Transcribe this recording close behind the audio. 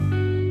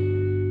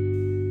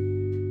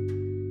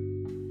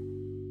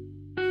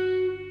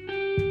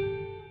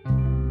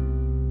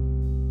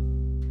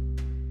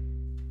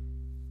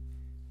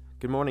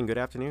morning, good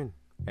afternoon,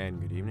 and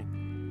good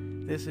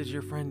evening. This is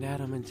your friend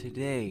Adam, and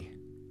today,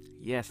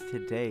 yes,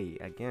 today,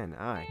 again,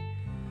 I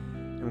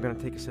am going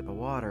to take a sip of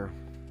water,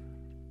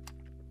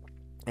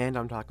 and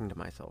I'm talking to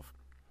myself.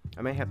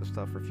 I may have to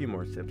stop for a few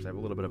more sips. I have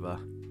a little bit of a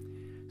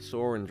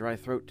sore and dry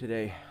throat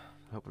today.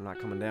 Hope I'm not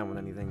coming down with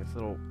anything. It's a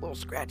little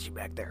scratchy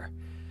back there.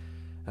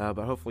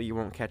 But hopefully you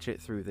won't catch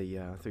it through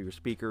through your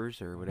speakers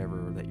or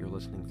whatever that you're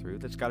listening through.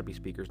 That's got to be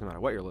speakers no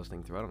matter what you're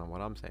listening through. I don't know what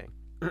I'm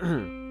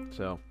saying.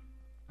 So,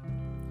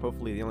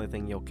 hopefully the only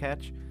thing you'll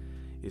catch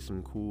is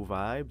some cool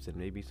vibes and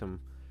maybe some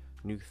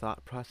new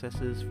thought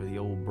processes for the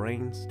old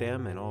brain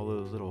stem and all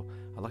those little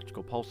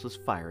electrical pulses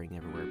firing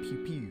everywhere. Pew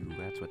pew,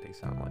 that's what they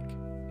sound like.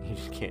 You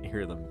just can't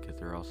hear them because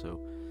they're also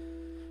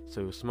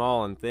so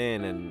small and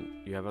thin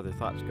and you have other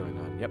thoughts going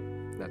on. Yep,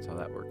 that's how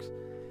that works.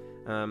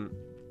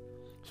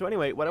 So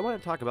anyway, what I want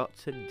to talk about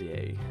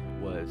today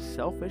was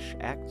selfish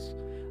acts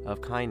of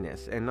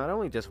kindness, and not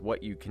only just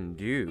what you can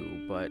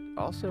do, but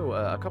also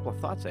a couple of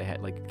thoughts I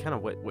had, like kind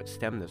of what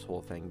stemmed this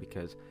whole thing,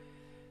 because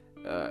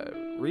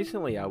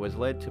recently I was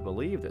led to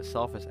believe that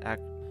selfish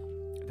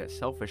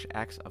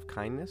acts of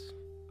kindness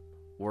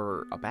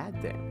were a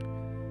bad thing,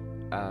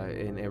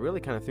 and it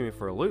really kind of threw me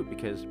for a loop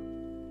because,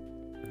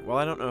 well,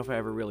 I don't know if I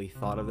ever really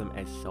thought of them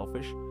as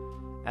selfish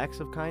acts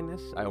of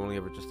kindness. I only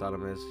ever just thought of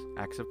them as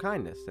acts of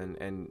kindness,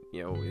 and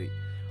you know,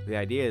 the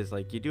idea is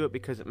like you do it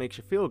because it makes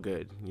you feel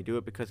good. You do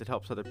it because it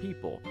helps other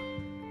people.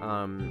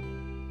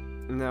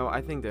 Now,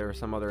 I think there are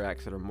some other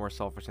acts that are more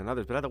selfish than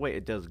others, but either way,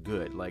 it does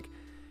good. Like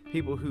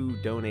people who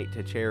donate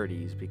to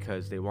charities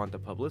because they want the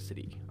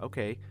publicity.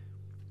 Okay,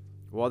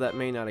 while that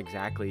may not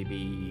exactly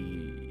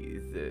be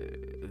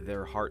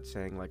their heart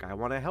saying like I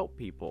want to help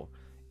people,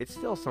 it's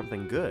still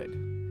something good.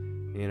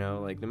 You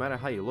know, like no matter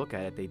how you look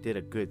at it, they did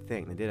a good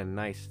thing. They did a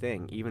nice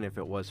thing, even if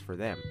it was for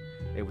them.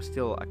 It was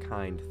still a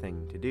kind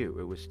thing to do.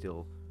 It was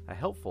still a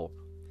helpful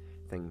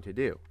thing to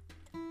do.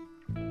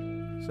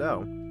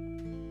 So,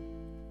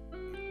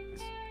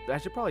 I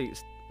should probably,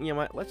 you know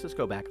what, let's just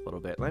go back a little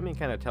bit. Let me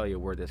kind of tell you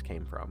where this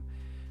came from.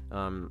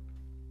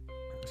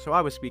 So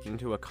I was speaking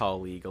to a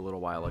colleague a little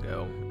while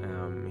ago.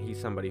 He's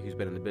somebody who's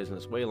been in the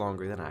business way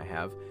longer than I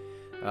have.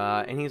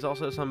 And he's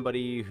also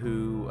somebody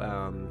who,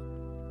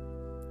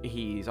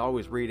 he's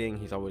always reading,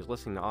 he's always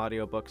listening to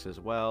audiobooks as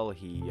well.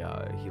 He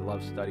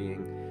loves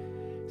studying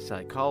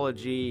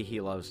psychology, he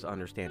loves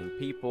understanding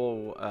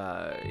people.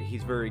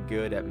 He's very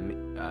good at,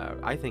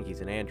 I think he's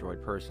an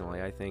android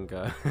personally. I think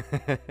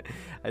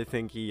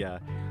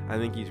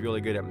he's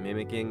really good at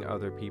mimicking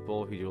other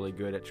people. He's really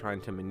good at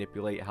trying to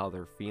manipulate how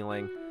they're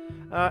feeling.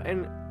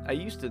 And I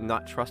used to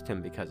not trust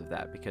him because of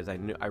that, because I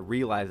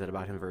realized that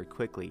about him very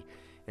quickly.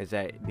 Is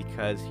that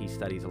because he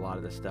studies a lot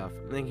of this stuff.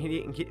 I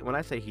mean, when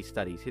I say he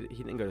studies, he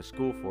didn't go to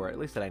school for it, at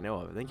least that I know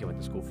of. I think he went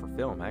to school for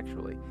film,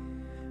 actually.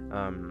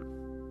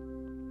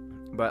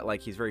 But,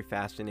 like, he's very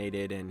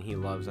fascinated, and he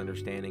loves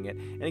understanding it.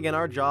 And, again,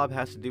 our job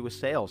has to do with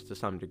sales to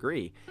some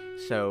degree.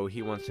 So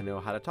he wants to know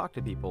how to talk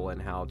to people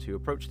and how to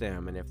approach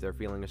them. And if they're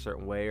feeling a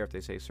certain way or if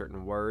they say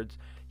certain words,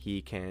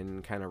 he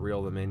can kind of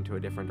reel them into a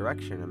different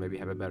direction and maybe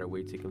have a better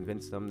way to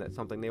convince them that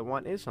something they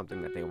want is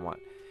something that they want.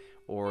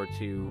 Or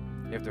to,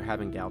 if they're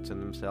having doubts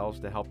in themselves,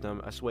 to help them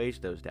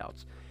assuage those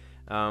doubts.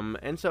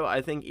 And so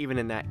I think even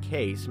in that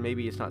case,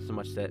 maybe it's not so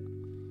much that,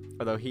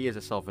 although he is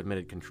a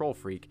self-admitted control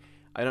freak,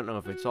 I don't know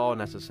if it's all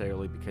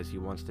necessarily because he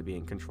wants to be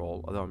in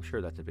control, although I'm sure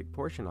that's a big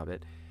portion of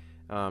it.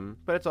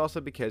 But it's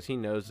also because he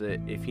knows that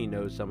if he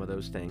knows some of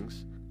those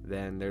things,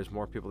 then there's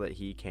more people that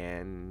he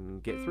can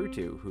get through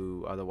to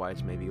who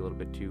otherwise may be a little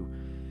bit too,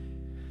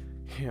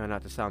 you know,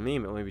 not to sound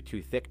mean, but maybe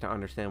too thick to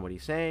understand what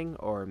he's saying,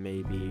 or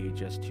maybe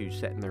just too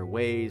set in their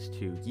ways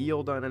to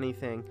yield on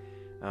anything.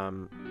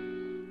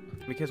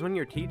 Because when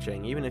you're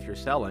teaching, even if you're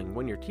selling,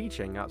 when you're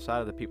teaching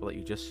outside of the people that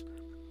you just,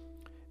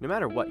 no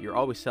matter what, you're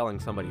always selling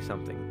somebody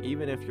something.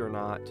 Even if you're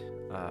not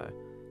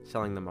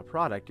selling them a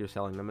product, you're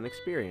selling them an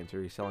experience,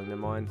 or you're selling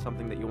them on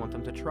something that you want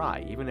them to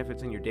try. Even if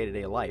it's in your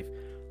day-to-day life,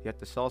 you have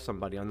to sell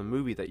somebody on the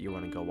movie that you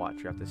want to go watch.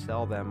 You have to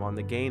sell them on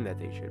the game that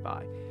they should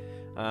buy.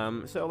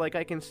 So, like,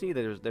 I can see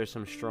that there's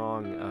some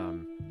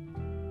strong,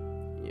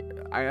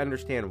 I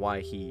understand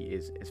why he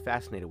is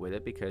fascinated with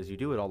it, because you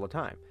do it all the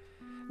time.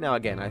 Now,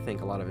 again, I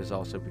think a lot of it is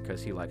also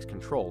because he likes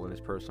control in his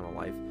personal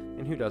life,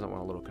 and who doesn't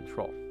want a little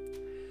control?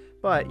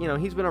 But, you know,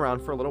 he's been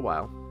around for a little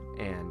while,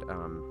 and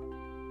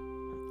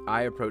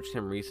I approached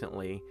him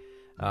recently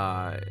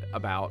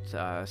about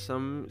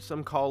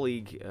some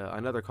colleague,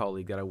 another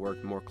colleague that I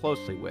work more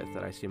closely with,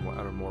 that I see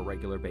on a more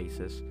regular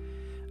basis.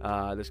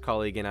 This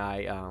colleague and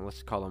I,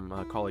 let's call him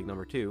colleague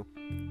number 2,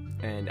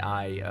 and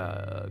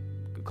I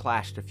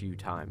clashed a few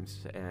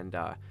times, and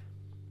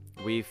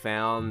we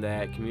found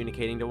that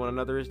communicating to one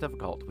another is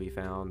difficult. We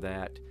found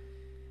that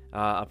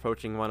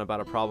approaching one about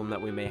a problem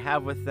that we may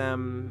have with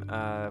them,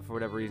 for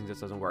whatever reason,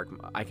 just doesn't work.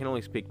 I can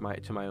only speak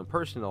to my own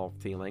personal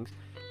feelings,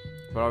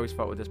 but I always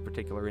fought with this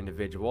particular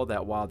individual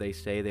that while they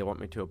say they want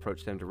me to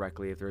approach them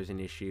directly if there is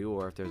an issue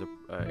or if there's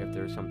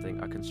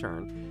a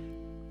concern,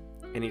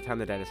 anytime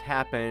that has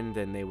happened,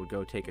 then they would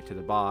go take it to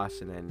the boss,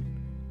 and then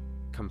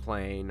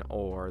complain,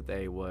 or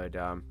they would,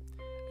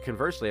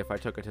 conversely, if I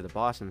took it to the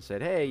boss and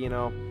said, hey,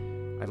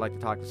 I'd like to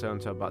talk to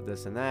so-and-so about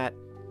this and that,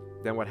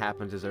 then what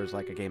happens is there's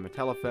like a game of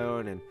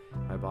telephone, and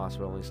my boss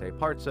will only say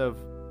parts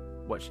of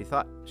what she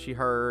thought she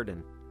heard,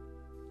 and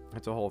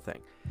it's a whole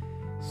thing.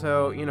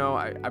 So,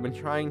 I've been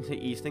trying to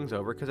ease things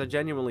over because I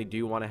genuinely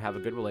do want to have a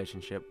good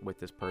relationship with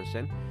this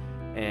person,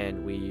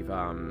 and we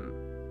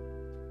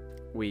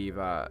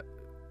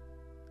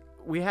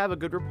have a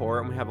good rapport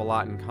and we have a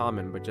lot in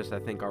common, but just I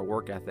think our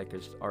work ethic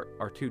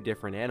are two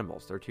different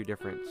animals. They're two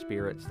different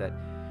spirits that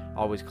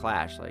always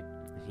clash. Like,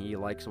 he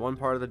likes one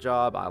part of the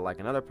job, I like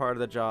another part of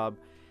the job.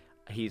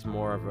 He's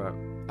more of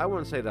I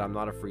wouldn't say that I'm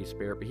not a free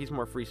spirit, but he's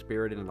more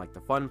free-spirited in like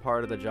the fun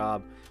part of the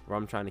job, where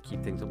I'm trying to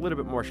keep things a little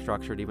bit more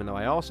structured, even though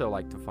I also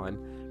like the fun.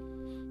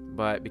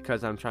 But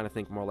because I'm trying to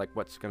think more like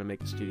what's going to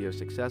make the studio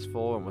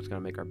successful and what's going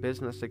to make our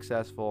business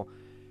successful,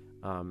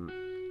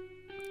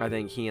 I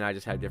think he and I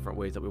just have different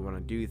ways that we want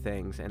to do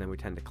things, and then we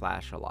tend to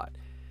clash a lot.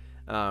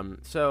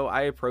 So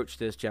I approached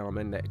this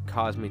gentleman that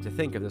caused me to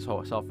think of this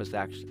whole selfish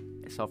acts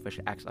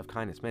of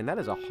kindness. Man, that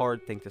is a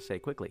hard thing to say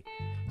quickly.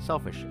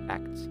 Selfish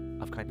acts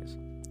of kindness.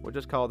 We'll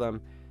just call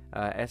them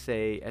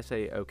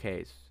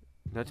SAOKs.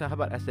 No, how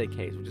about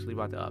SAKs? We'll just leave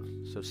out the of.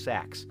 So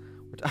SACs.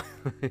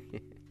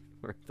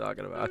 We're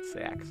talking about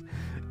SACs.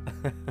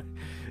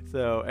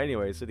 So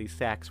anyway, so these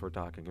SACs we're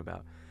talking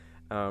about.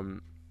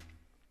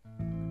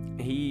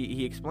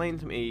 He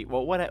explained to me,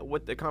 well,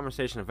 what the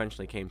conversation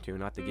eventually came to,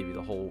 not to give you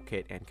the whole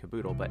kit and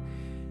caboodle, but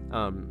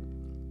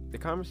the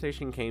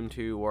conversation came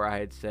to where I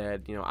had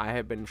said, I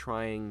have been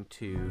trying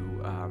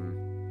to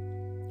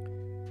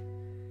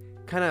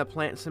kind of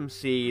plant some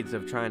seeds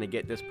of trying to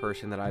get this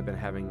person that I've been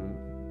having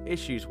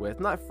issues with,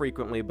 not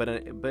frequently, but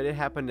it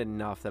happened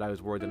enough that I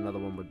was worried that another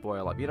one would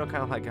boil up. Kind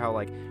of like how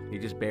you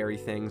just bury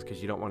things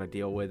because you don't want to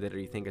deal with it, or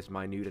you think it's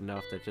minute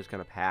enough that it's just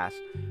going to pass,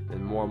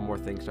 and more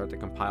things start to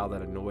compile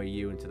that annoy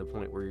you, and to the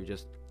point where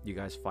you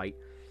guys fight.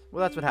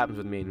 Well, that's what happens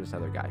with me and this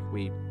other guy.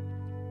 We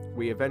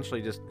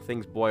eventually just,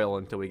 things boil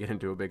until we get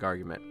into a big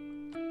argument.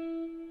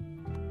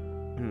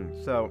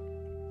 So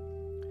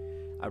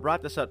I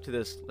brought this up to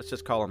this, let's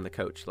just call him the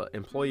coach.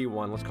 Employee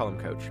 1, let's call him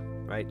coach,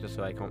 right? Just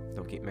so I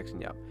don't keep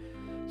mixing you up.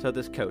 So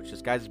this coach,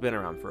 this guy's been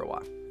around for a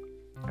while.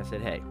 I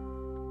said, hey,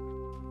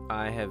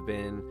 I have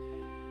been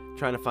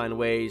trying to find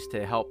ways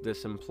to help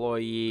this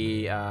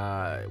employee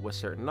with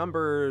certain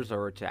numbers,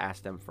 or to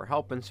ask them for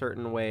help in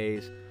certain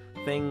ways,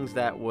 things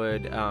that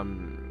would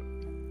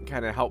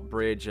kind of help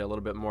bridge a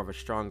little bit more of a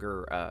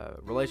stronger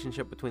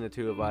relationship between the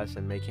two of us,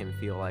 and make him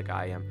feel like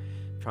I am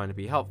trying to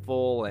be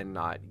helpful and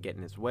not get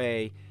in his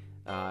way,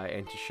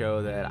 and to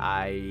show that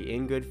I,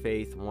 in good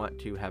faith, want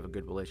to have a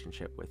good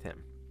relationship with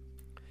him.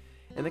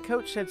 And the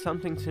coach said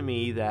something to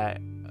me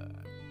that,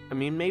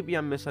 maybe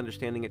I'm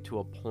misunderstanding it to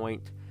a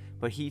point,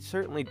 but he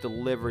certainly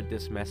delivered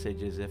this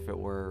message as if it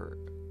were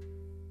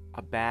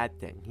a bad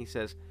thing. He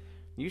says,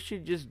 you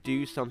should just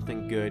do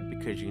something good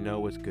because you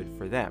know it's good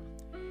for them.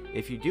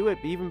 If you do it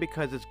even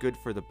because it's good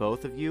for the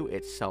both of you,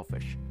 it's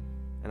selfish.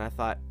 And I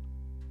thought,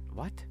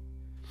 what?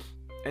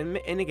 And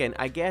again,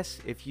 I guess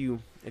if you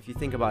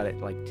think about it,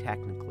 like,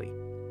 technically,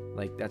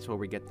 like, that's where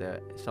we get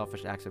the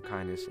selfish acts of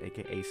kindness,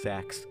 aka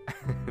SACs.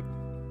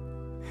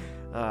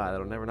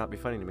 That'll never not be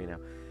funny to me now.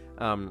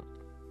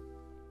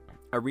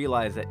 I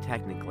realize that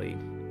technically,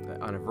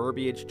 on a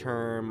verbiage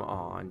term,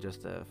 on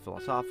just a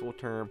philosophical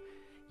term,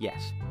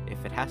 yes,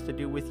 if it has to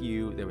do with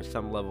you, there was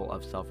some level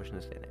of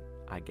selfishness in it.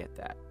 I get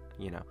that,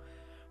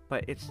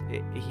 But he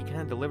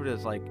kind of delivered it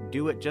as like,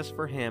 do it just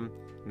for him,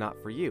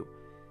 not for you.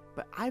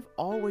 But I've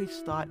always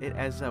thought it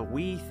as a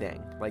we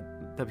thing, like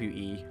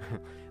W-E,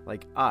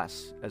 like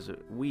us, as a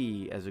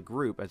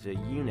group, as a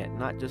unit,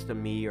 not just a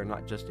me or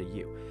not just a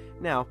you.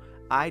 Now,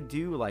 I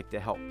do like to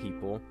help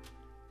people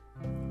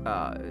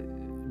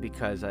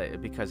because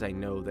I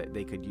know that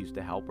they could use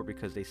the help, or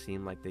because they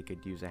seem like they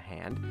could use a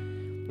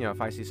hand.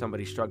 If I see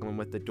somebody struggling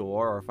with the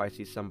door, or if I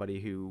see somebody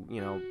who,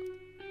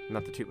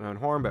 not to toot my own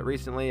horn, but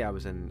recently I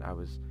was in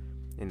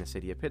the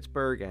city of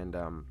Pittsburgh, and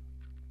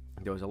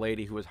there was a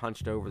lady who was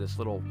hunched over this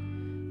little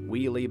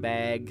wheelie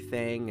bag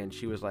thing, and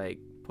she was like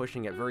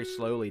pushing it very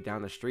slowly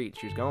down the street.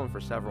 She was going for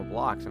several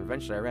blocks, and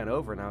eventually I ran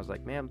over and I was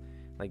like, ma'am,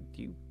 like,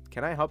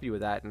 can I help you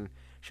with that? And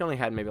she only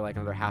had maybe like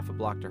another half a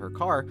block to her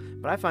car,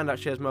 but I found out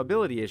she has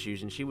mobility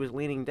issues, and she was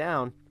leaning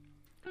down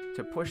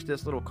to push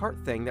this little cart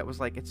thing that was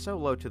like, it's so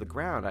low to the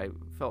ground. I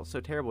felt so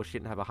terrible she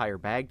didn't have a higher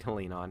bag to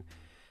lean on.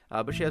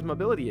 But she has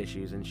mobility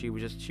issues, and she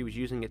was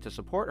using it to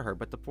support her,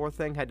 but the poor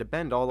thing had to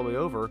bend all the way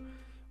over,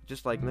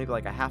 just like maybe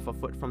like a half a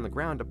foot from the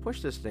ground, to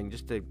push this thing,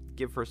 just to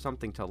give her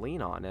something to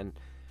lean on. And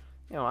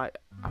I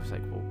was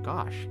like, well,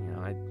 gosh,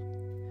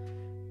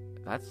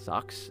 that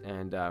sucks.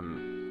 And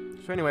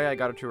so anyway, I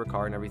got her to her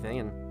car and everything,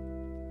 and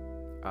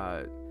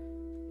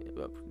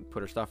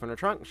put her stuff in her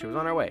trunk. She was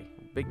on her way.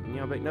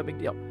 No big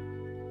deal.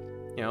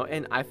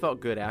 And I felt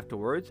good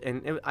afterwards,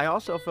 and I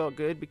also felt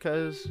good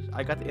because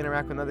I got to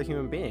interact with another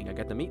human being. I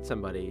got to meet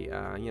somebody.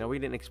 We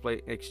didn't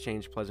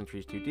exchange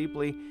pleasantries too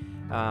deeply.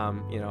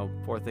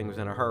 Poor thing was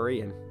in a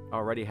hurry and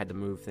already had to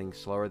move things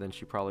slower than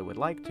she probably would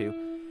like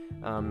to.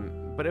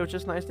 But it was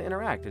just nice to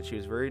interact, and she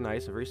was very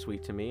nice and very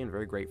sweet to me and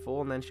very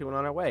grateful, and then she went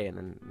on her way, and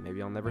then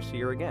maybe I'll never see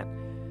her again.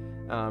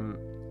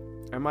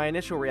 And my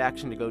initial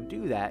reaction to go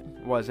do that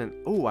wasn't,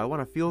 oh, I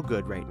want to feel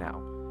good right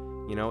now.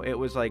 You know, it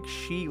was like,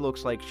 she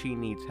looks like she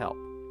needs help.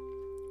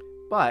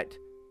 But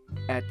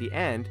at the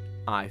end,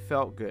 I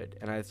felt good,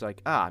 and I was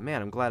like,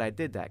 man, I'm glad I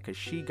did that, because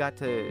she got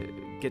to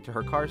get to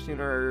her car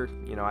sooner.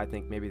 You know, I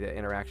think maybe the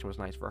interaction was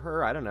nice for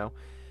her, I don't know.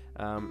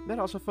 That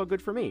also felt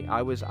good for me.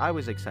 I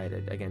was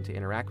excited, again, to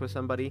interact with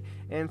somebody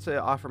and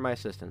to offer my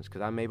assistance,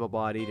 because I'm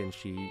able-bodied, and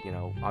she, you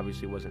know,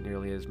 obviously wasn't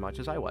nearly as much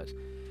as I was.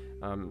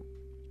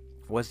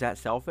 Was that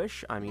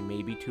selfish? I mean,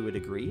 maybe to a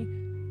degree,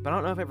 but I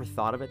don't know if I ever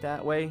thought of it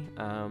that way.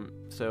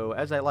 So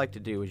as I like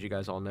to do, as you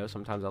guys all know,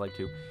 sometimes I like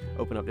to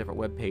open up different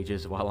web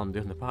pages while I'm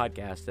doing the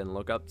podcast and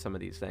look up some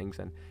of these things.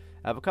 And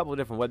I have a couple of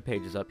different web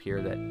pages up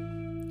here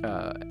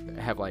that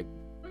have, like,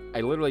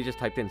 I literally just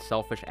typed in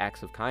selfish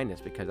acts of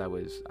kindness because I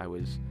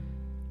was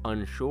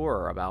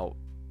unsure about,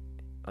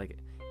 like,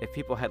 if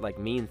people had, like,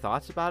 mean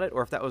thoughts about it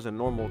or if that was a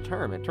normal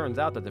term. It turns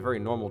out that's a very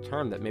normal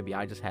term that maybe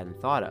I just hadn't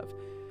thought of.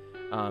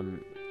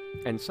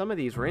 And some of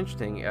these were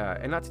interesting,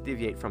 and not to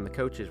deviate from the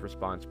coach's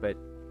response, but,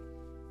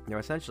 you know,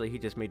 essentially he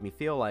just made me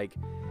feel like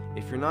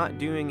if you're not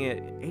doing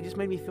it, he just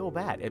made me feel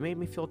bad. It made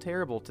me feel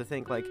terrible to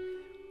think, like,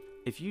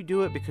 if you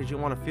do it because you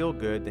want to feel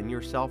good, then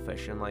you're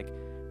selfish. And, like,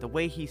 the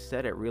way he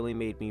said it really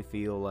made me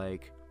feel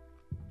like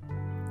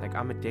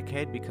I'm a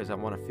dickhead because I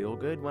want to feel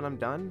good when I'm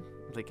done,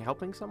 like,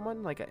 helping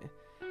someone. Like,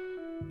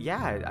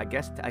 yeah, I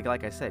guess,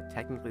 like I said,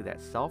 technically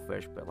that's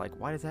selfish, but, like,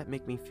 why does that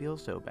make me feel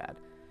so bad?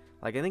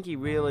 Like, I think he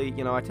really,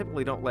 you know, I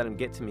typically don't let him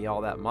get to me all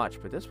that much,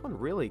 but this one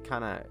really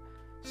kind of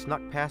snuck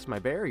past my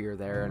barrier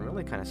there and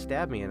really kind of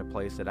stabbed me in a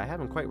place that I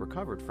haven't quite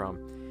recovered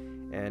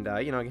from. And,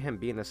 you know, him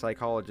being the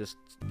psychologist,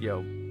 you know,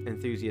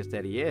 enthusiast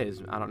that he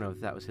is, I don't know if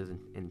that was his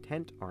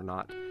intent or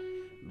not,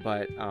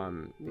 but,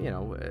 you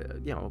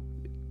know,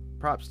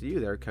 props to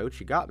you there, Coach.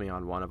 You got me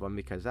on one of them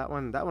because that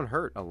one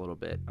hurt a little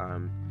bit.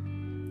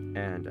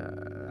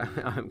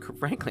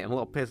 Frankly, I'm a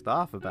little pissed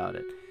off about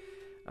it.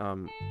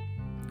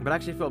 But I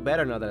actually feel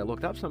better now that I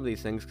looked up some of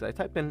these things because I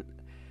typed in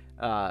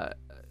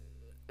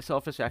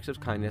selfish acts of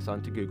kindness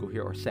onto Google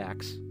here, or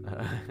SACS.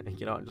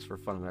 You know, just for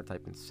fun, I'm going to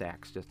type in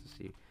SACS just to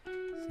see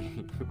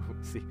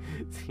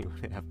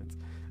what happens.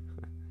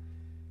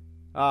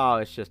 Oh,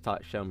 it's just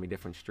showing me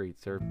different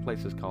streets. There are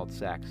places called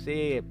SACS.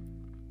 See,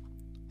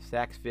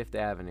 SACS Fifth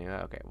Avenue.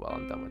 Okay, well,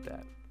 I'm done with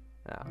that.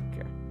 I don't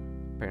care.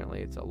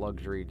 Apparently, it's a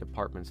luxury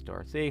department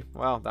store. See,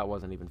 well, that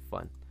wasn't even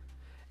fun.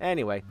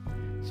 Anyway,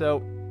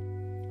 so...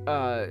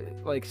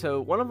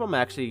 so one of them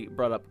actually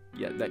brought up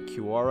that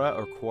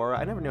Quora.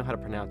 I never knew how to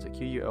pronounce it.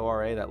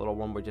 Quora, that little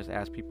one where just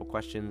ask people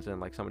questions and,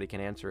 like, somebody can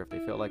answer if they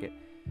feel like it.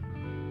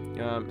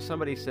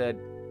 Somebody said,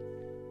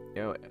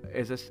 you know,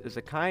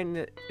 is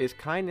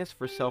kindness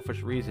for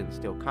selfish reasons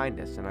still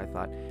kindness? And I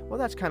thought, well,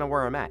 that's kind of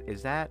where I'm at.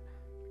 Is that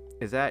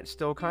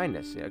still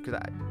kindness? Yeah, because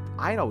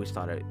I'd always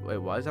thought it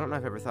was. I don't know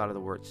if I've ever thought of the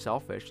word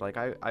selfish. Like,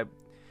 I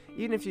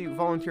even if you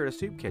volunteer at a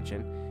soup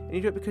kitchen and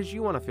you do it because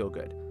you want to feel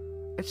good,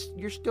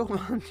 you're still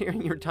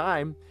volunteering your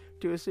time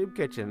to a soup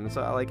kitchen.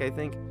 So, like, I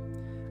think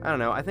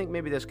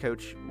maybe this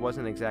coach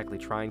wasn't exactly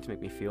trying to make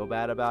me feel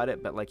bad about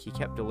it, but, like, he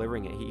kept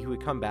delivering it. He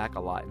would come back a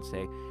lot and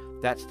say,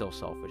 that's still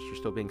selfish. You're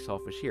still being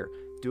selfish here.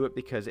 Do it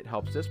because it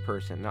helps this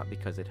person, not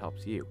because it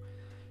helps you.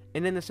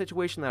 And then the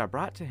situation that I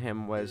brought to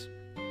him was,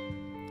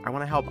 I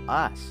want to help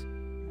us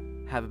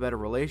have a better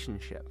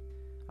relationship.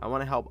 I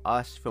want to help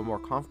us feel more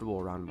comfortable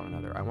around one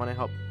another. I want to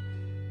help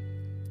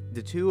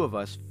the two of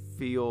us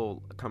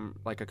feel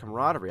like a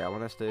camaraderie. I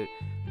want us to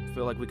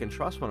feel like we can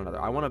trust one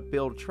another. I want to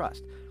build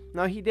trust.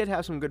 Now, he did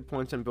have some good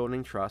points on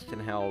building trust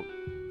and how,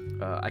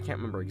 I can't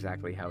remember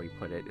exactly how he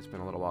put it. It's been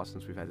a little while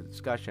since we've had the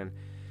discussion.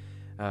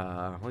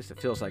 At least it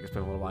feels like it's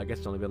been a little while. I guess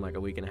it's only been like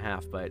a week and a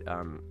half, but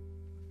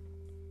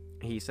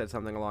he said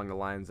something along the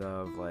lines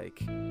of like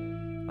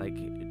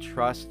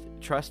trust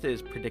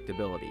is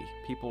predictability.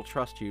 People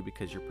trust you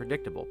because you're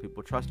predictable.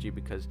 People trust you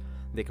because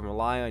they can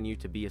rely on you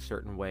to be a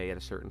certain way at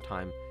a certain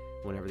time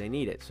whenever they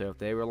need it. So if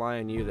they rely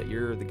on you that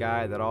you're the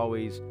guy that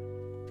always,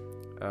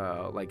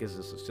 this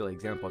is a silly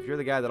example, if you're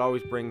the guy that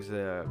always brings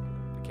a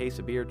case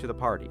of beer to the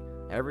party,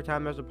 every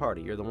time there's a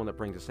party, you're the one that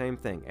brings the same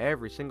thing.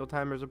 Every single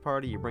time there's a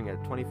party, you bring a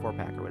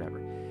 24-pack or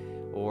whatever.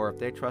 Or if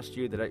they trust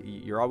you that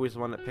you're always the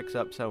one that picks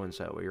up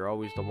so-and-so, or you're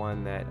always the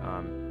one that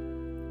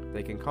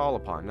they can call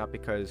upon, not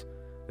because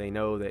they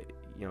know that,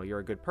 you know, you're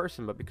a good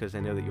person, but because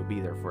they know that you'll be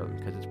there for them,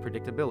 because it's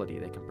predictability.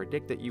 They can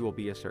predict that you will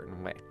be a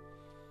certain way.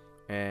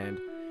 And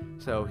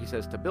so he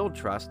says to build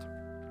trust,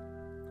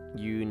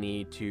 you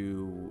need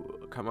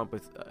to come up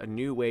with a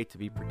new way to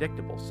be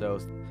predictable. So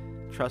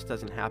trust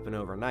doesn't happen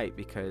overnight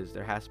because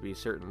there has to be a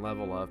certain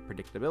level of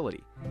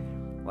predictability.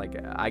 Like,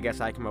 I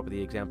guess I come up with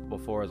the example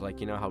before is like,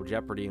 you know how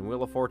Jeopardy and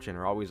Wheel of Fortune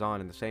are always on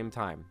at the same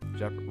time.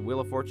 Wheel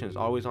of Fortune is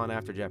always on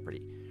after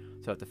Jeopardy.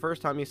 So if the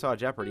first time you saw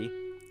Jeopardy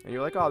and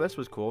you're like, oh, this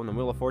was cool, and then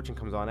Wheel of Fortune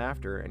comes on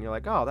after and you're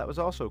like, oh, that was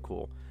also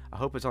cool. I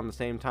hope it's on the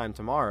same time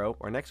tomorrow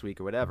or next week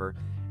or whatever.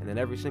 And then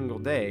every single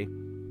day,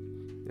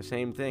 the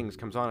same things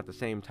comes on at the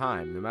same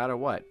time, no matter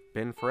what,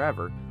 been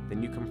forever,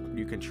 then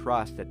you can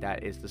trust that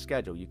that is the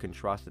schedule. You can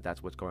trust that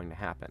that's what's going to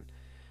happen.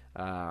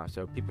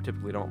 So people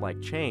typically don't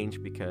like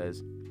change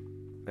because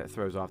that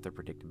throws off their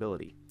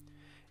predictability.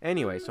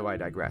 Anyway, so I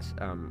digress.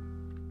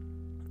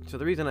 So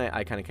the reason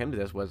I kind of came to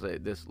this was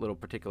this little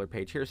particular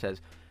page here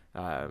says,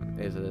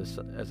 as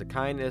a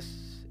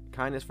kindness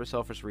for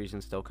selfish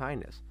reasons, still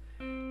kindness.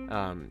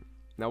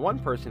 Now, one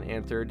person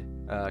answered,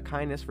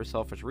 kindness for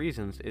selfish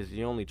reasons is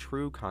the only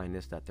true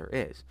kindness that there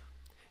is.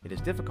 It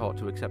is difficult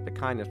to accept a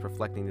kindness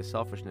reflecting the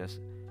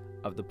selfishness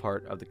of the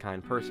part of the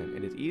kind person.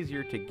 It is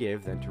easier to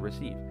give than to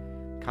receive.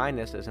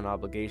 Kindness is an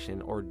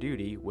obligation or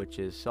duty which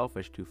is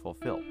selfish to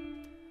fulfill.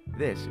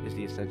 This is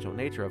the essential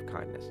nature of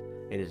kindness.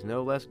 It is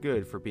no less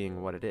good for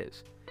being what it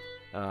is.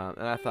 And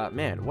I thought,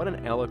 man, what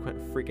an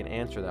eloquent freaking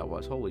answer that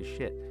was. Holy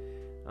shit.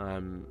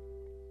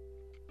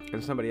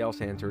 And somebody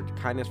else answered,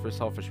 kindness for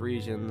selfish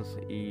reasons,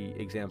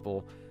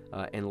 example,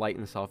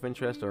 enlightened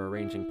self-interest or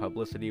arranging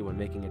publicity when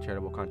making a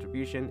charitable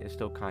contribution is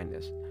still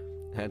kindness.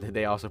 And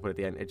they also put at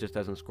the end, it just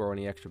doesn't score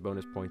any extra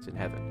bonus points in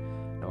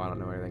heaven. No, I don't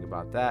know anything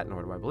about that,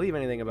 nor do I believe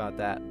anything about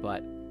that,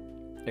 but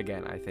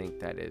again, I think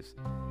that is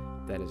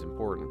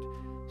important.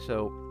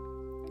 So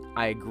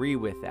I agree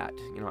with that.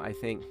 I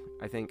think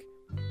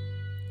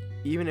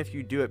even if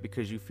you do it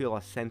because you feel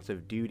a sense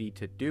of duty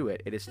to do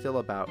it, it is still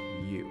about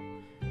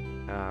you.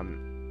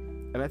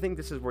 And I think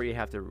this is where you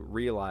have to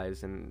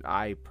realize, and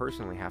I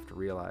personally have to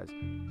realize,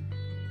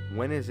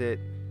 when is it,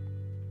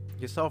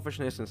 because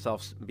selfishness and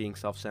being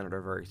self-centered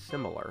are very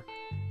similar,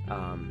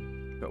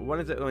 but when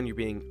is it when you're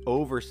being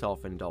over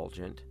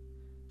self-indulgent,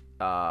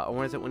 or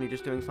when is it when you're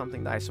just doing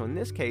something nice? So in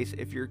this case,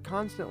 if you're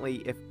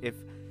constantly, if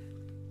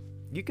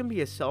you can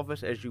be as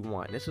selfish as you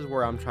want, and this is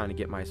where I'm trying to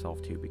get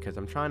myself to, because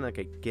I'm trying to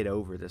get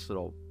over this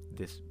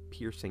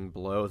piercing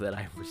blow that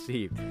I've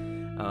received,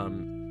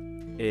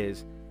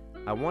 is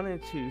I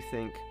wanted to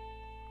think,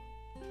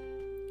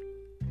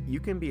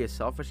 you can be as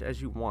selfish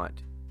as you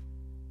want,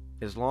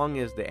 as long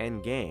as the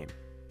end game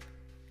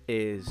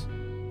is,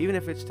 even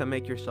if it's to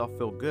make yourself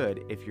feel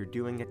good, if you're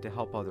doing it to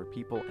help other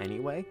people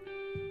anyway,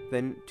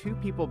 then two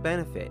people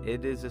benefit.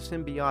 It is a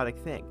symbiotic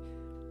thing.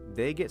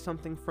 They get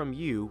something from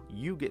you,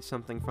 you get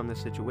something from the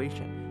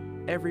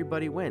situation.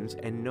 Everybody wins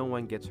and no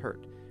one gets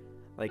hurt.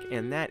 Like,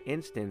 in that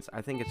instance,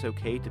 I think it's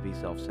okay to be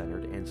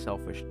self-centered and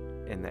selfish,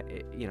 and that,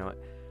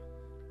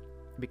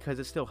 because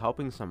it's still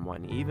helping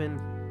someone. Even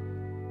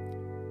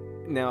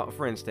now,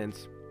 for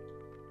instance,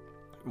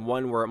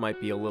 one where it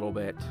might be a little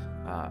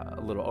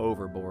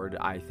overboard,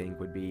 I think,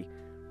 would be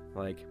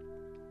like,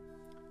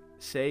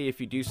 say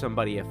if you do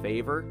somebody a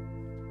favor,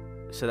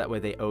 so that way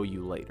they owe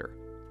you later.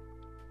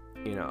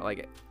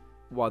 Like,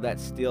 while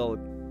that's still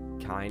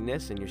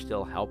kindness and you're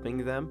still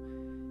helping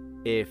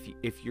them,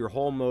 if your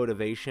whole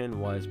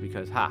motivation was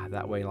because,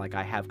 that way, like,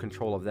 I have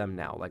control of them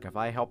now. Like, if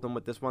I help them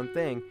with this one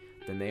thing,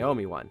 then they owe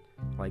me one.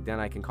 Like,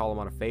 then I can call them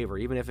on a favor,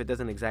 even if it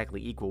doesn't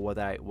exactly equal what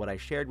I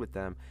shared with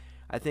them.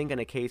 I think in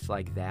a case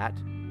like that,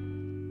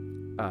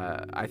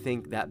 I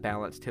think that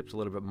balance tips a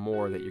little bit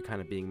more, that you're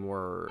kind of being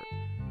more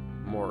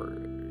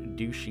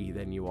douchey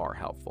than you are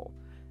helpful.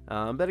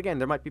 But again,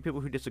 there might be people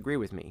who disagree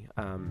with me.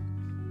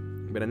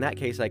 But in that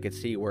case, I could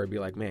see where it'd be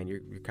like, man,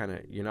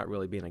 you're not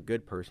really being a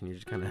good person. You're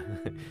just kind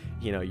of,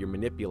 you're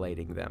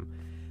manipulating them.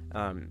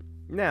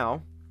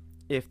 Now,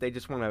 if they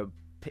just want to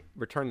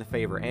return the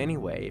favor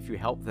anyway, if you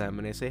help them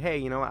and they say,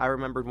 hey, I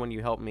remembered when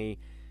you helped me,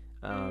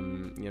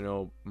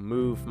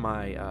 move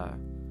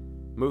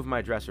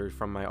my dressers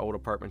from my old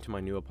apartment to my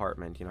new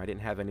apartment. I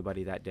didn't have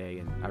anybody that day,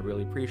 and I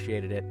really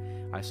appreciated it.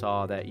 I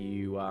saw that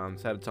you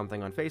said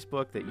something on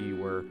Facebook that you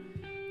were,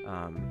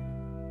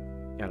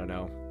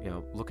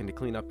 looking to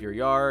clean up your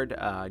yard,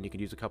 and you could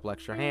use a couple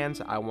extra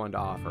hands. I wanted to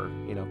offer,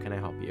 can I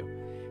help you?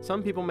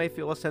 Some people may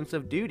feel a sense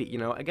of duty,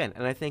 again,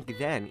 and I think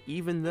then,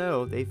 even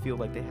though they feel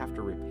like they have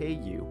to repay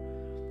you,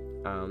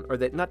 or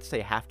that, not to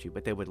say have to,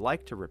 but they would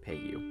like to repay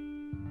you,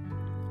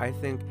 I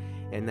think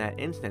in that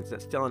instance,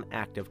 that's still an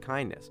act of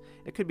kindness.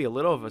 It could be a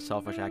little of a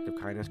selfish act of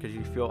kindness because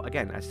you feel,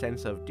 again, a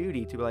sense of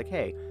duty to be like,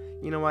 hey,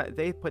 you know what?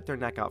 They put their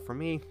neck out for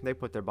me. They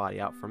put their body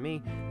out for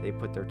me. They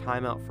put their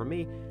time out for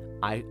me.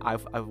 I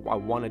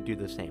want to do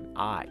the same.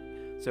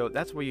 So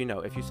that's where,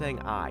 if you're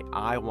saying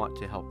I want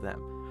to help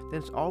them,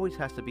 then it always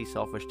has to be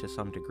selfish to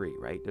some degree,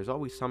 right? There's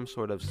always some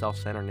sort of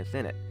self-centeredness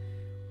in it.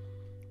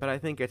 But I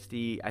think it's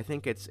the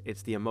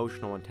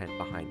emotional intent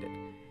behind it.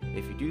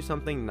 If you do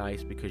something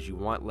nice because you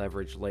want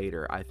leverage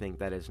later, I think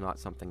that is not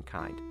something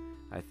kind.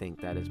 I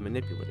think that is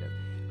manipulative.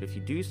 But if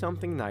you do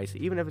something nice,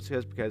 even if it's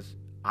just because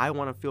I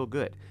want to feel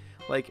good,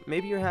 like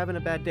maybe you're having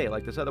a bad day,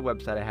 like this other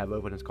website I have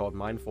open, it's called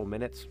Mindful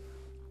Minutes,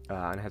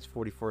 and it has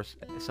 44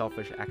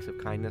 selfish acts of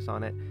kindness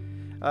on it.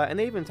 And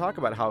they even talk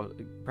about how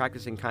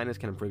practicing kindness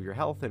can improve your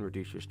health and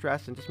reduce your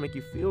stress and just make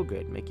you feel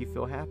good, make you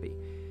feel happy.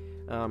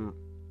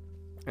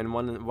 And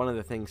one of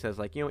the things says,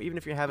 like, even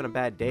if you're having a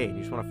bad day and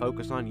you just want to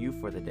focus on you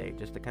for the day,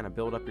 just to kind of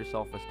build up your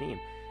self-esteem,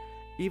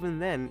 even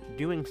then,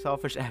 doing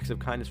selfish acts of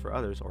kindness for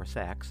others, or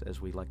SACs, as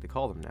we like to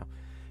call them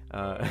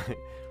now,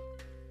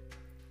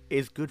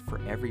 is good for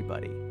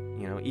everybody.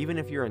 You know, even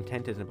if your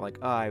intent isn't like,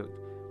 oh,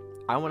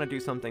 I want to do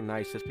something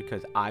nice just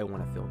because I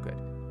want to feel good.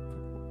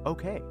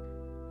 Okay,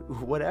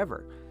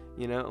 whatever.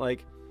 You know,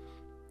 like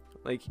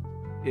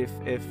if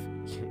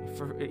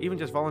for even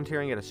just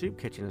volunteering at a soup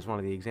kitchen is one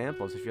of the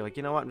examples. If you're like,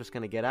 you know what, I'm just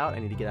going to get out. I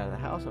need to get out of the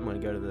house. I'm going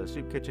to go to the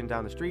soup kitchen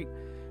down the street.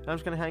 And I'm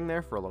just going to hang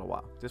there for a little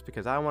while just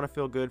because I want to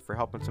feel good for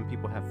helping some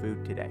people have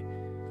food today.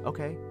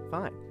 Okay,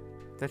 fine.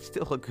 That's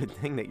still a good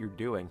thing that you're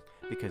doing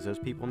because those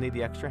people need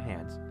the extra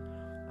hands.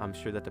 I'm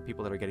sure that the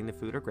people that are getting the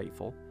food are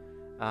grateful.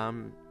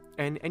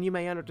 And you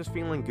may end up just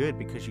feeling good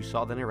because you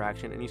saw the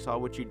interaction and you saw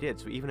what you did.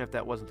 So even if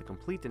that wasn't the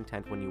complete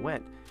intent when you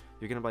went,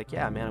 you're going to be like,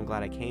 yeah, man, I'm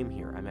glad I came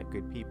here. I met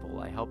good people.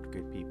 I helped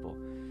good people.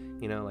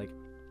 You know, like,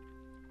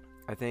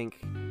 I think,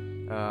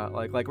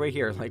 like right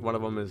here, like one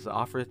of them is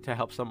offer to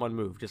help someone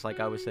move, just like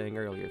I was saying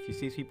earlier. If you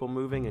see people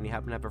moving and you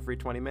happen to have a free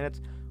 20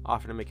 minutes,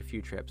 offer to make a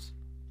few trips.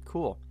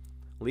 Cool.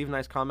 Leave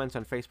nice comments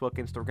on Facebook,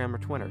 Instagram, or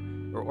Twitter,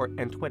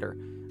 and Twitter,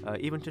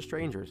 even to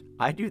strangers.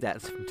 I do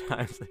that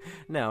sometimes.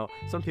 Now,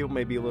 some people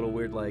may be a little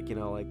weird, like, you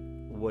know, like,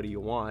 what do you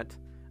want?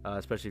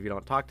 Especially if you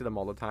don't talk to them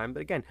all the time.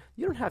 But again,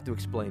 you don't have to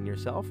explain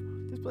yourself.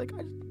 Just be like,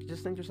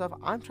 just think to yourself,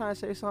 I'm trying to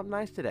say something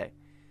nice today.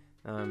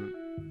 And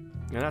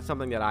that's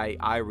something that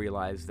I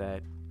realized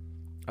that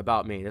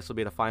about me. This will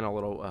be the final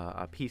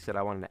little piece that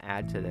I wanted to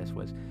add to this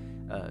was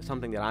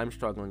something that I'm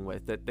struggling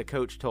with. That the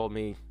coach told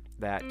me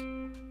that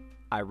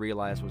I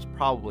realized was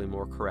probably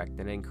more correct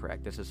than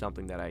incorrect. This is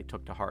something that I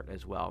took to heart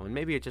as well. And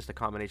maybe it's just a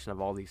combination of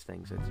all these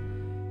things that's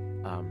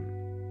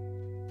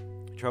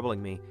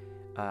troubling me,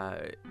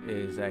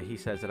 is that he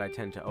says that I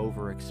tend to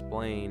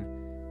over-explain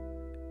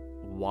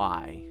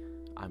why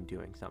I'm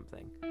doing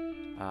something,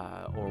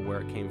 or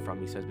where it came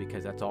from. He says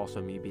because that's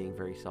also me being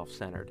very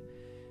self-centered.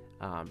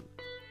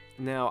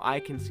 Now, I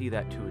can see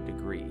that to a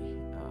degree,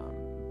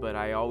 but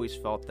I always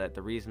felt that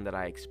the reason that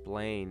I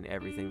explain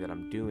everything that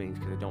I'm doing is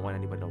because I don't want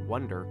anybody to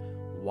wonder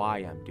why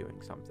I'm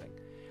doing something.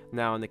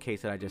 Now, in the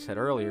case that I just said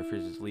earlier, if you're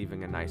just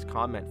leaving a nice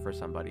comment for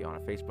somebody on a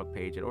Facebook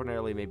page, and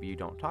ordinarily maybe you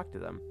don't talk to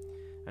them,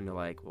 and they're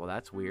like, well,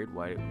 that's weird.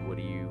 What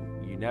do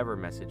you never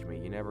message me,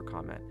 you never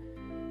comment,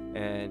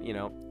 and you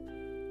know,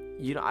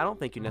 I don't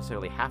think you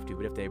necessarily have to,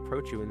 but if they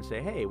approach you and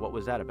say, hey, what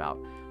was that about?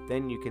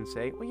 Then you can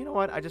say, well, you know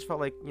what, I just felt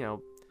like, you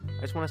know,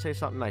 I just want to say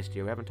something nice to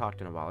you. We haven't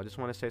talked in a while. I just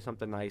want to say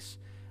something nice,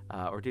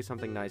 or do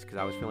something nice because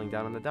I was feeling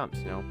down in the dumps,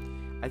 you know.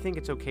 I think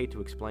it's okay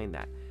to explain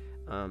that.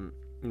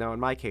 Now,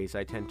 in my case,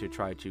 I tend to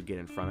try to get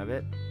in front of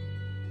it,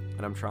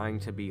 and I'm trying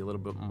to be a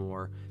little bit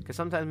more, because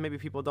sometimes maybe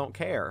people don't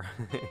care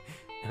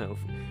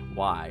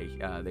why.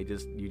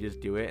 You just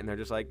do it, and they're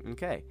just like,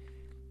 okay.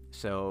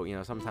 So, you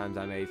know, sometimes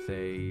I may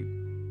say,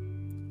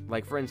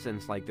 like, for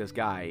instance, like this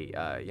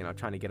guy, you know,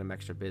 trying to get him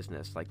extra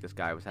business, like this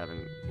guy was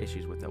having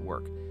issues with at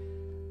work.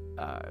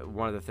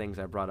 One of the things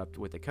I brought up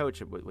with the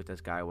coach with this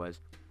guy was,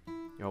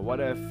 you know, what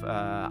if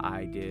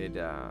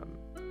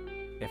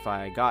if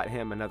I got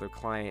him another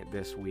client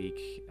this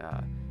week,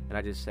 and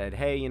I just said,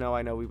 hey, you know,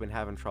 I know we've been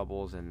having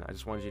troubles, and I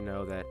just wanted you to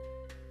know that,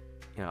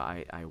 you know,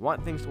 I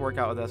want things to work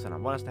out with us, and I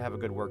want us to have a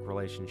good work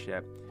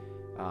relationship,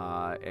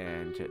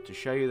 and to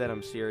show you that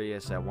I'm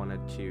serious, I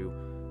wanted to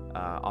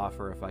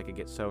offer if I could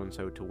get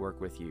so-and-so to work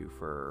with you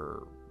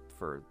for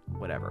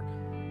whatever,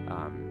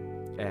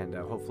 and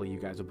hopefully you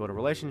guys will build a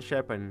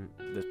relationship, and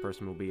this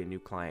person will be a new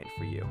client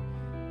for you.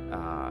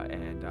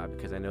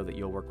 Because I know that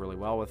you'll work really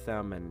well with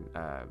them, and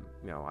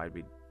you know, I'd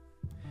be,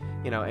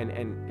 you know, and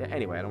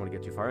anyway, I don't want to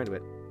get too far into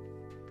it,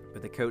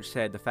 but the coach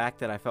said the fact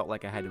that I felt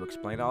like I had to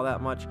explain all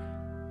that much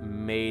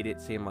made it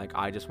seem like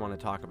I just want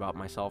to talk about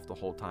myself the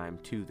whole time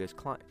to this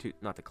client,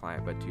 not the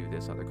client, but to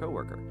this other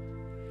coworker.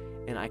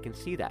 And I can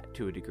see that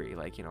to a degree.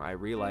 Like, you know, I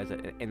realized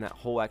that in that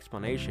whole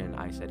explanation,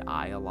 I said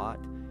I a lot,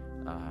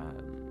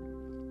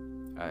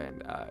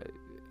 and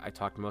I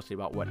talked mostly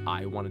about what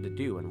I wanted to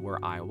do and where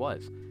I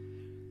was.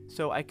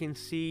 So I can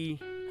see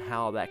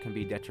how that can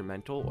be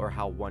detrimental, or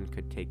how one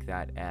could take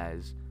that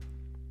as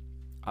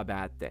a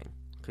bad thing.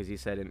 Because he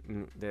said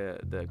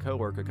the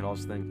coworker could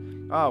also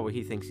think, oh, well,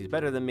 he thinks he's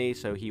better than me,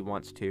 so he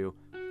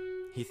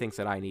thinks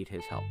that I need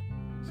his help.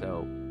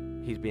 So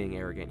he's being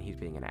arrogant, he's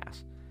being an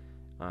ass.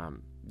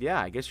 Yeah,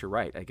 I guess you're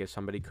right. I guess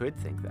somebody could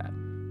think that.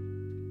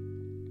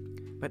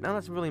 But now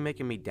that's really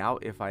making me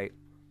doubt if the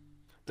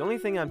only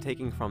thing I'm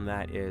taking from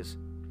that is,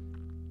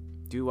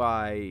 do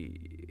I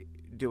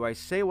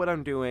say what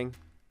I'm doing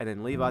and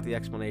then leave out the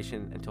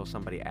explanation until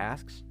somebody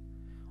asks?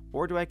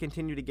 Or do I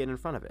continue to get in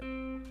front of it?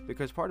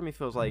 Because part of me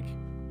feels like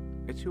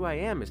it's who I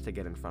am is to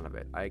get in front of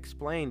it. I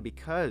explain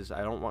because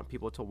I don't want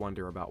people to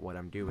wonder about what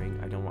I'm doing.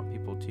 I don't want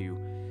people to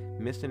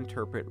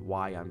misinterpret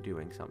why I'm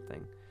doing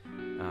something.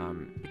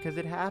 Because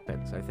it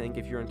happens. I think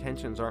if your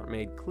intentions aren't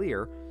made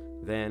clear,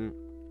 then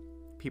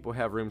people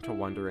have room to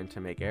wonder and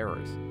to make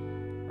errors.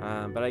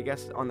 But I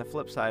guess on the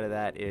flip side of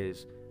that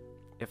is,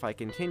 if I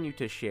continue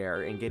to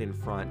share and get in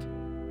front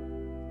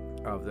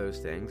of those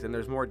things, and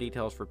there's more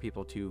details for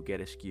people to get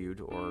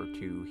askewed or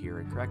to hear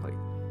incorrectly.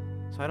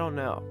 So I don't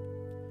know.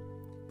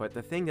 But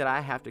the thing that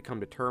I have to come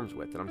to terms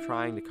with, that I'm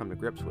trying to come to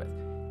grips with,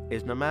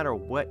 is no matter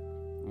what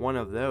one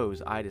of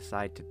those I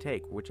decide to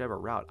take, whichever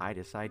route I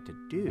decide to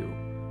do,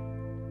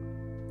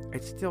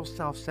 it's still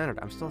self-centered.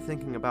 I'm still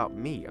thinking about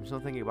me. I'm still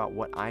thinking about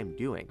what I'm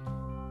doing.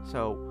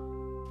 So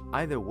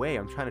either way,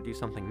 I'm trying to do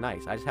something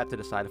nice. I just have to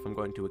decide if I'm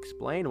going to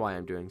explain why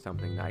I'm doing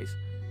something nice,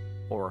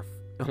 or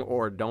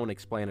don't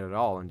explain it at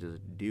all and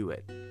just do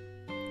it.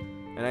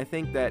 And I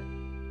think that,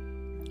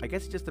 I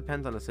guess it just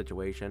depends on the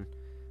situation.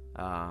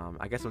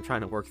 I guess I'm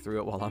trying to work through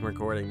it while I'm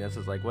recording this.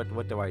 Is like,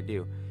 what do I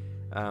do?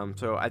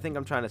 So I think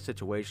I'm trying to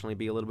situationally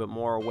be a little bit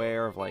more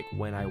aware of like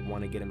when I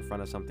want to get in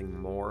front of something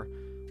more,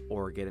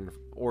 or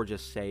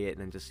just say it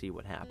and then just see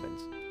what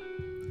happens.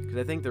 Because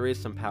I think there is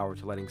some power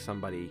to letting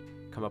somebody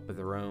come up with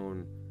their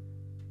own.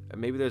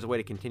 Maybe there's a way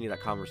to continue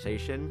that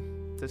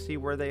conversation to see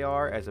where they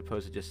are, as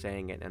opposed to just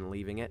saying it and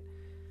leaving it.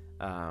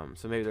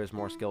 So maybe there's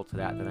more skill to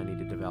that I need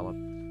to develop.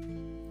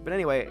 But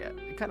anyway,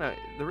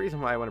 the reason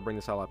why I want to bring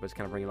this all up is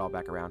kind of bring it all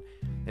back around,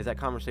 is that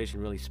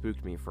conversation really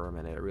spooked me for a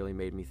minute. It really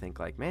made me think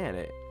like,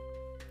 man,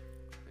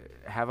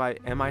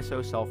 am I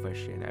so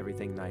selfish in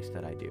everything nice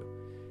that I do?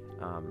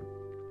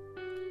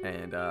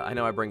 And I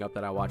know I bring up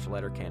that I watch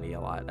Letterkenny a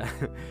lot,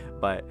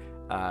 but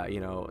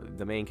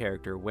the main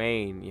character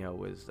Wayne,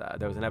 was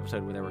there was an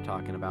episode where they were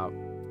talking about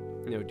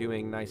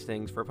doing nice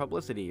things for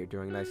publicity or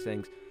doing nice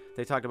things.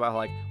 They talked about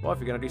like, well, if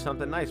you're gonna do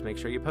something nice, make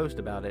sure you post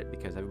about it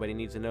because everybody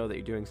needs to know that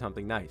you're doing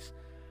something nice.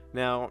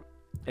 Now,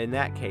 in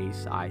that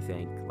case, I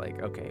think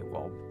like, okay,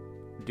 well,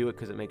 do it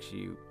because it makes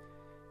you.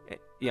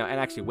 And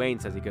actually Wayne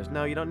says, he goes,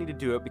 no, you don't need to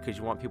do it because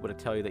you want people to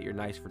tell you that you're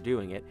nice for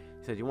doing it.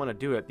 He says you want to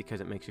do it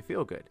because it makes you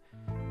feel good.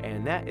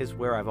 And that is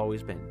where I've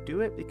always been.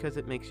 Do it because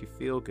it makes you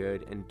feel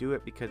good, and do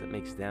it because it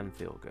makes them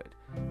feel good.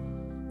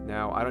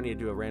 Now, I don't need to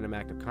do a random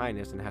act of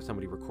kindness and have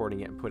somebody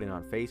recording it and putting it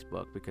on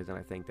Facebook, because then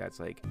I think that's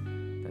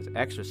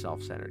extra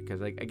self-centered.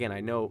 Because like, again,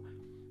 I know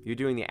you're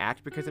doing the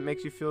act because it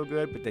makes you feel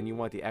good, but then you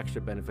want the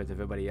extra benefits of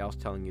everybody else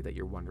telling you that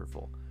you're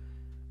wonderful.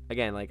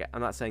 Again, like,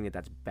 I'm not saying that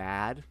that's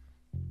bad,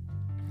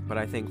 but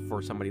I think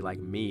for somebody like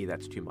me,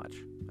 that's too much.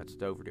 That's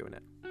overdoing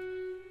it.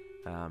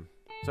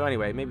 So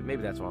anyway,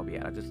 maybe that's where I'll be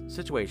at. Just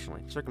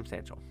situationally,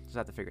 circumstantial. Just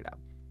have to figure it out.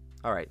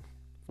 All right.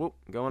 Whoop,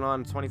 going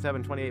on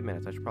 28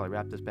 minutes. I should probably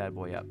wrap this bad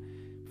boy up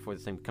before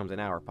this thing becomes an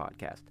hour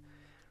podcast.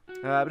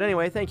 But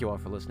anyway, thank you all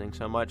for listening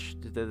so much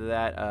to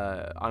that.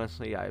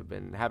 Honestly, I've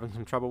been having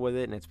some trouble with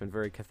it, and it's been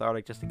very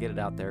cathartic just to get it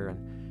out there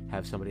and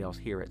have somebody else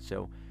hear it.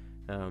 So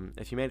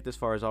if you made it this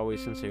far, as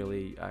always,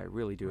 sincerely, I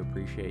really do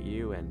appreciate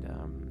you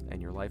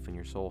and your life and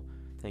your soul.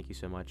 Thank you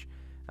so much.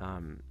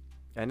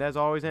 And as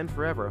always and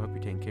forever, I hope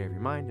you're taking care of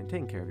your mind and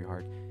taking care of your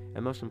heart.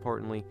 And most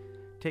importantly,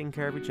 taking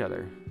care of each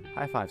other.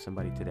 High five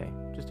somebody today.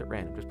 Just at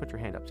random. Just put your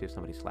hand up, see if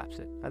somebody slaps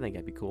it. I think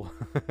that'd be cool.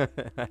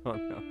 I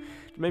don't know.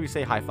 Maybe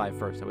say high five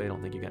first, so they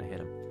don't think you're going to hit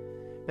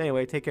them.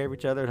 Anyway, take care of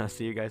each other, and I'll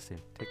see you guys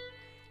soon.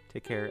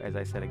 Take care, as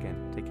I said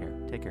again. Take care.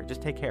 Take care.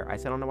 Just take care. I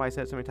don't know why I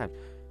said it so many times.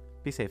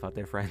 Be safe out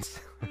there,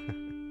 friends.